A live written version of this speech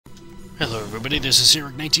Hello everybody, this is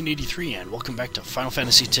Zanarkand1983 and welcome back to Final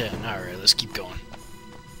Fantasy X. Alright, let's keep going.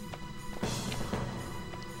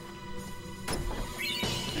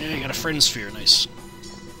 Yeah, I got a friend sphere, nice.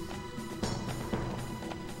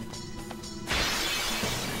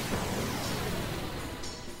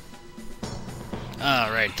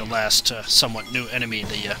 Alright, the last somewhat new enemy,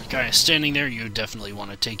 the guy standing there, you definitely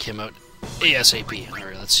want to take him out ASAP.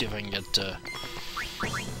 Alright, let's see if I can get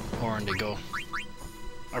Orin to go.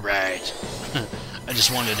 Alright. I just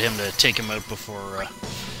wanted him to take him out before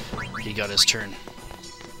he got his turn.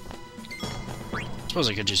 I suppose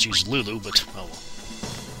I could just use Lulu, but oh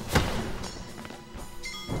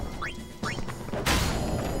well.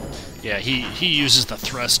 Yeah, he uses the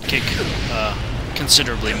thrust kick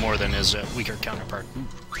considerably more than his weaker counterpart. Ooh,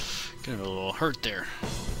 getting a little hurt there.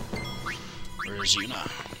 Where's Yuna?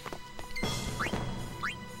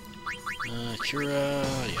 Kira,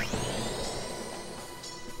 yeah.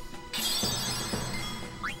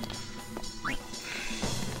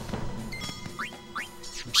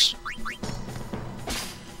 Oops.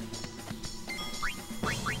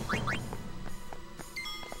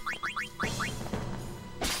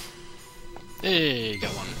 Hey,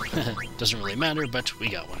 got one. Doesn't really matter, but we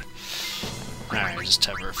got one. Alright, just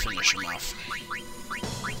have her finish him off.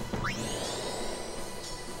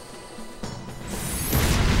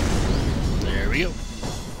 There we go.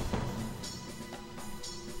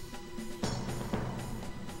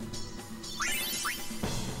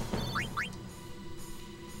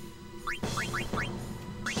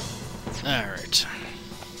 Alright.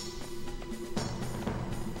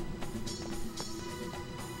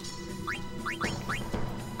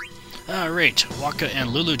 Alright, Waka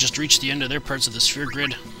and Lulu just reached the end of their parts of the sphere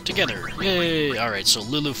grid together. Yay! Alright, so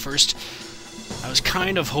Lulu first. I was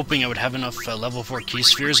kind of hoping I would have enough level 4 key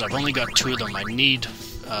spheres. I've only got 2 of them. I need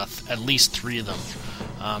at least 3 of them.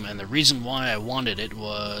 And the reason why I wanted it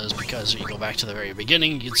was because you go back to the very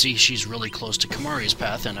beginning, you'd see she's really close to Kamari's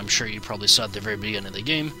path, and I'm sure you probably saw at the very beginning of the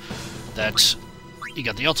game that you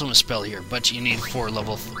got the ultimate spell here, but you need 3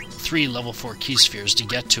 level 4 key spheres to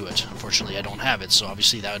get to it. Unfortunately, I don't have it, so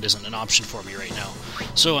obviously that isn't an option for me right now.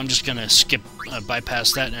 So I'm just gonna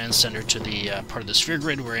bypass that and send her to the part of the sphere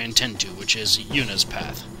grid where I intend to, which is Yuna's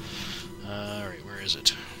path. Alright, where is it?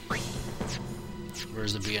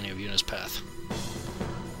 Where's the beginning of Yuna's path?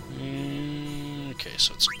 Okay,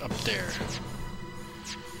 so it's up there.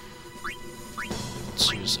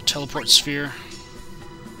 Let's use the teleport sphere.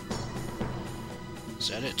 Is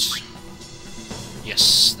that it?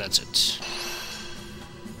 Yes, that's it.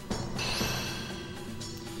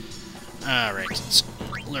 Alright, let's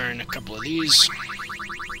learn a couple of these.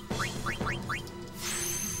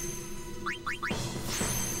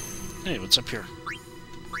 Hey, what's up here?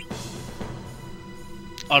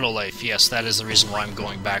 Auto life, yes, that is the reason why I'm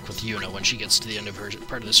going back with Yuna when she gets to the end of her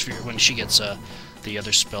part of the sphere, when she gets the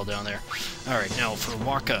other spell down there. Alright, now for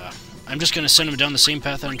Waka, I'm just going to send him down the same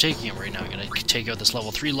path that I'm taking him right now. I'm going to take out this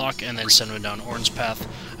level 3 lock and then send him down Orin's path.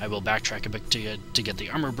 I will backtrack a bit to get the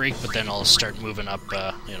armor break, but then I'll start moving up,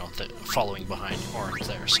 you know, following behind Orin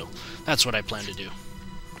there. So that's what I plan to do.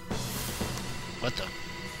 What the?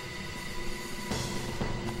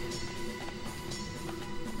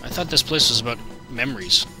 I thought this place was about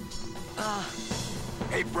memories.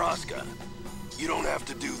 Hey, Braska. You don't have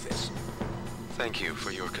to do this. Thank you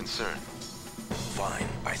for your concern. Fine,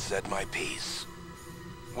 I said my piece.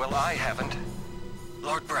 Well, I haven't.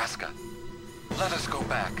 Lord Braska, let us go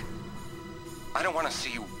back. I don't want to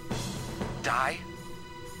see you die.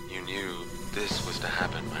 You knew this was to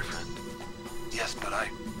happen, my friend. Yes, but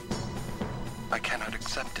I cannot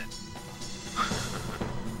accept it.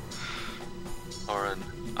 Orin,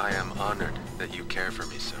 I am honored that you care for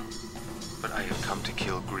me so, but I have come to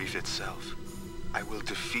kill grief itself. I will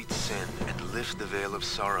defeat sin and lift the veil of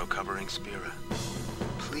sorrow covering Spira.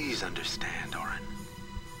 Please understand, Orin.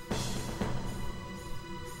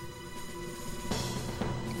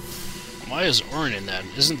 Why is Orin in that?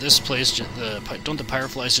 Isn't this place don't the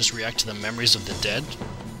Pyroflies just react to the memories of the dead?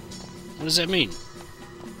 What does that mean?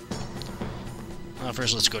 Well,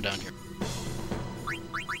 first let's go down here.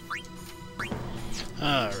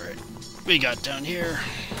 Alright. We got down here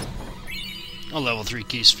a level 3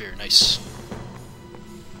 key sphere, nice.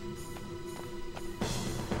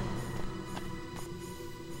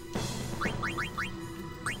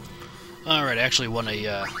 Alright, I actually won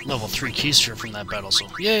a level 3 key sphere from that battle, so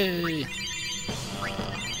yay!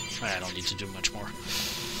 I don't need to do much more.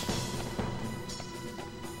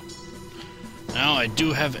 Now I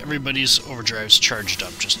do have everybody's overdrives charged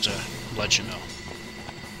up, just to let you know.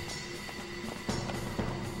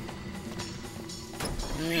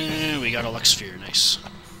 And we got a Lux Sphere, nice.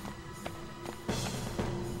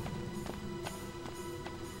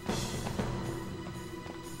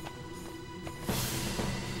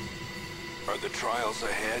 trials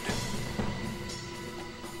ahead?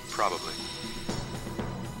 Probably.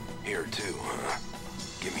 Here too, huh?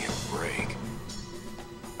 Give me a break.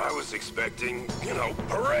 I was expecting, you know,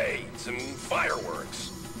 parades and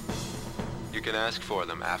fireworks. You can ask for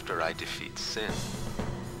them after I defeat Sin.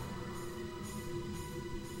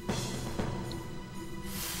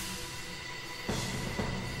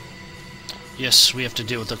 Yes, we have to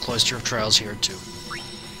deal with the Cloister of Trials here too.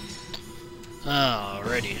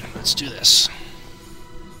 Alrighty, let's do this.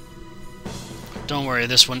 Don't worry,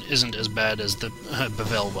 this one isn't as bad as the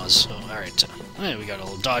Bevel was. So, alright. Hey, we got a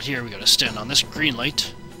little dot here. We gotta stand on this green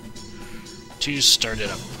light to start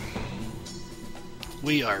it up.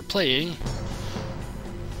 We are playing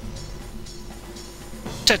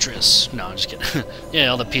Tetris. No, I'm just kidding. Yeah,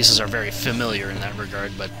 all the pieces are very familiar in that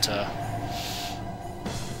regard, but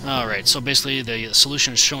alright, so basically the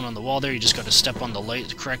solution is shown on the wall there. You just got to step on the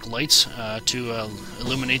correct lights to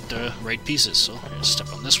illuminate the right pieces. So I'm going to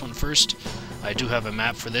step on this one first. I do have a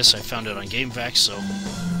map for this. I found it on GameFAQs, so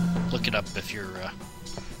look it up if you're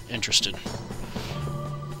interested.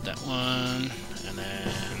 That one, and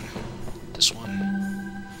then this one,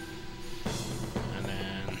 and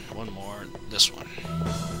then one more, this one.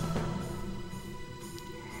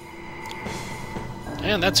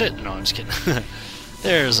 And that's it. No, I'm just kidding.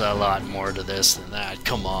 There's a lot more to this than that.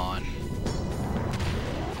 Come on.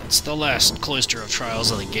 It's the last Cloister of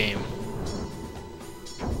Trials of the game.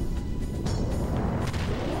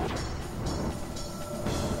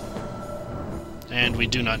 And we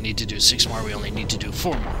do not need to do 6 more, we only need to do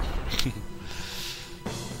 4 more.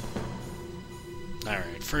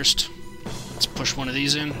 Alright, first, let's push one of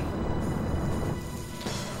these in.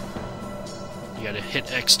 You gotta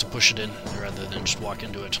hit X to push it in, rather than just walk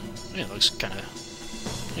into it. Yeah, it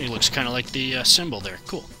looks kinda like the symbol there.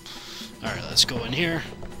 Cool. Alright, let's go in here.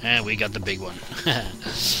 And we got the big one.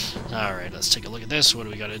 Alright, let's take a look at this. What do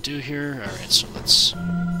we gotta do here? Alright, so let's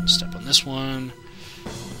step on this one.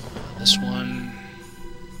 This one.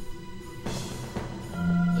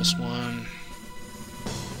 This one.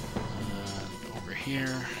 Over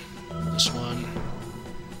here. This one.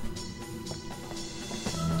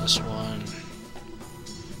 This one.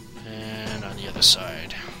 And on the other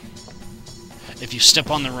side. If you step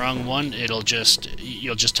on the wrong one, you'll just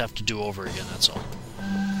have to do over again, that's all.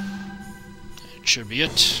 It should be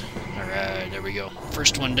it. Alright, there we go.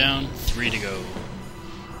 First one down, 3 to go.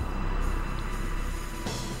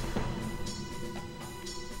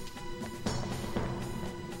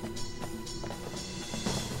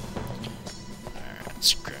 Alright,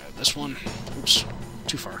 let's grab this one. Oops,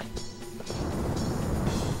 too far.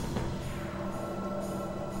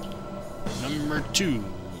 Number 2.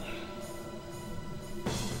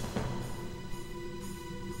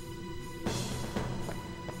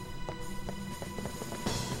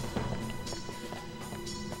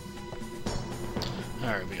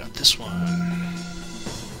 Alright, we got this one.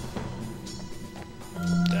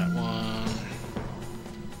 That one.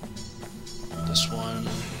 This one.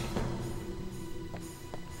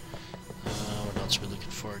 What else are we looking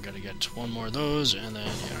for? Gotta get one more of those, and then,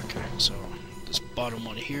 yeah, okay, so this bottom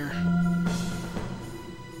one here.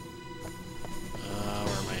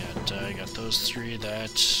 Where am I at? I got those 3,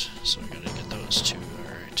 that, so I gotta get those 2,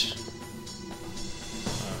 alright.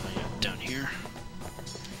 Yeah, down here.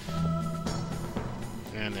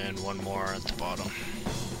 And then one more at the bottom.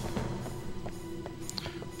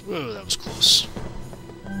 Whoa, that was close.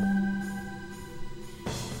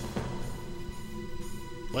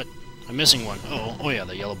 What? I'm missing one. Oh yeah,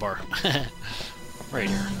 the yellow bar. Right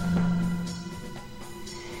here.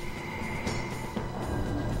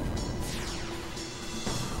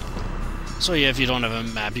 So yeah, if you don't have a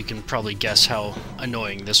map, you can probably guess how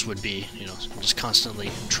annoying this would be. You know, just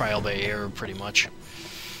constantly trial by error, pretty much.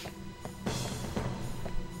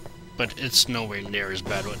 But it's nowhere near as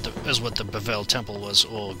bad as what the Bevel Temple was.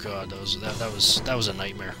 Oh god, that was a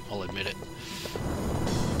nightmare. I'll admit it.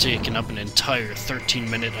 Taking up an entire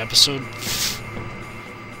 13-minute episode.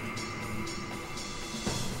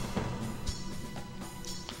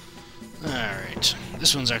 Alright,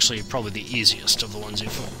 this one's actually probably the easiest of the ones you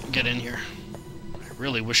get in here. I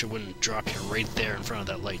really wish it wouldn't drop you right there in front of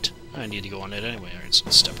that light. I need to go on it anyway. Alright, so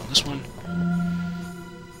let's step on this one.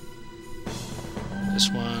 This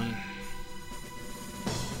one.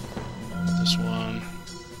 This one.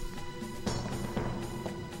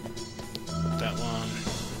 That one.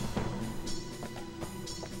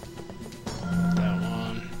 That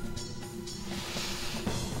one.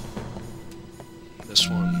 This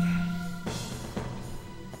one.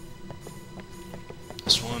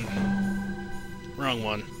 This one. Wrong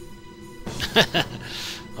one.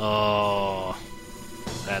 Oh.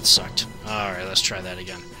 That sucked. Alright, let's try that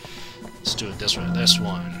again. Let's do it this way. This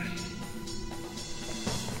one.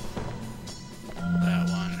 That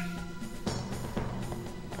one.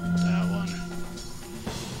 That one.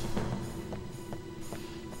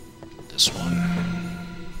 This one.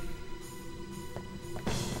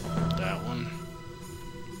 That one.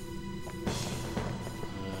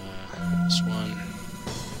 This one.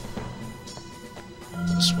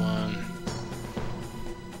 This one.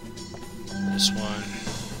 This one.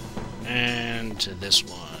 And this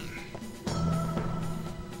one.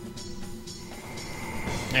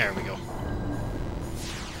 There we go.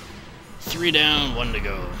 3 down, 1 to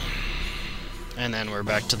go. And then we're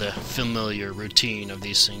back to the familiar routine of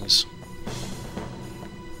these things.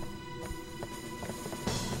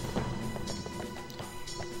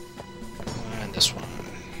 And this one.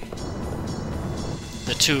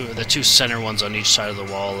 The two center ones on each side of the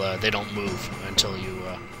wall, they don't move until you,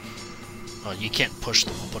 well, you can't push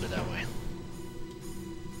them, I'll put it that way.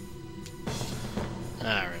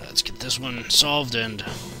 Alright, let's get this one solved and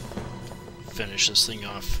finish this thing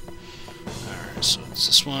off. Alright, so it's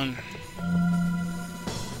this one.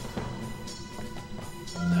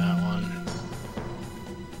 That one.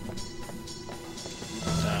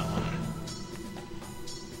 That one.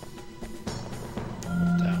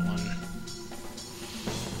 That one.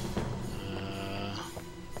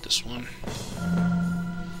 This one.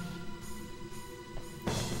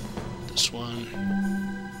 This one.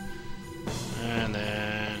 And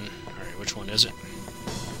then... Alright, which one is it?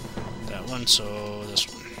 That one, so this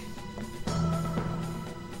one.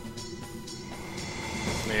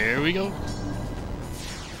 There we go.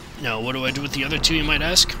 Now, what do I do with the other two, you might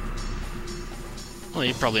ask? Well,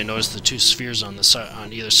 you probably noticed the 2 spheres on the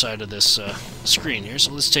on either side of this screen here,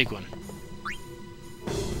 so let's take one.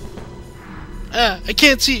 Ah, I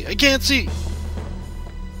can't see! I can't see!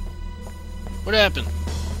 What happened?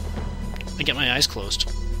 I get my eyes closed.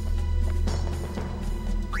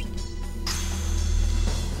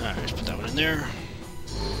 Alright, let's put that one in there.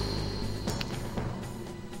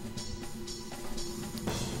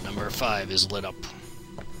 Number 5 is lit up.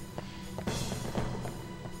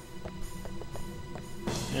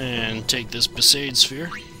 And take this Besaid sphere.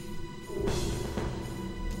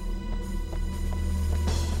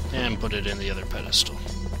 And put it in the other pedestal.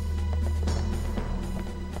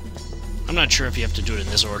 I'm not sure if you have to do it in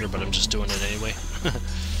this order, but I'm just doing it anyway.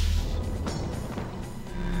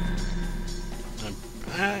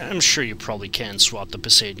 I'm sure you probably can swap the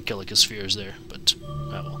Besaid and Kilika spheres there, but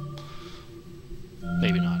well,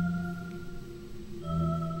 maybe not.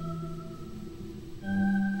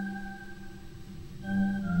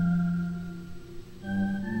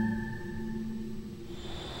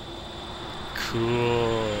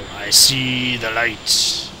 Cool. I see the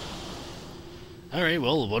light. Alright,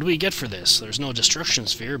 well, what do we get for this? There's no destruction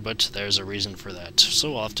sphere, but there's a reason for that.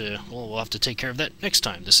 So we'll have to take care of that next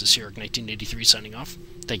time. This is Heroic1983 signing off.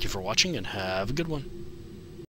 Thank you for watching, and have a good one.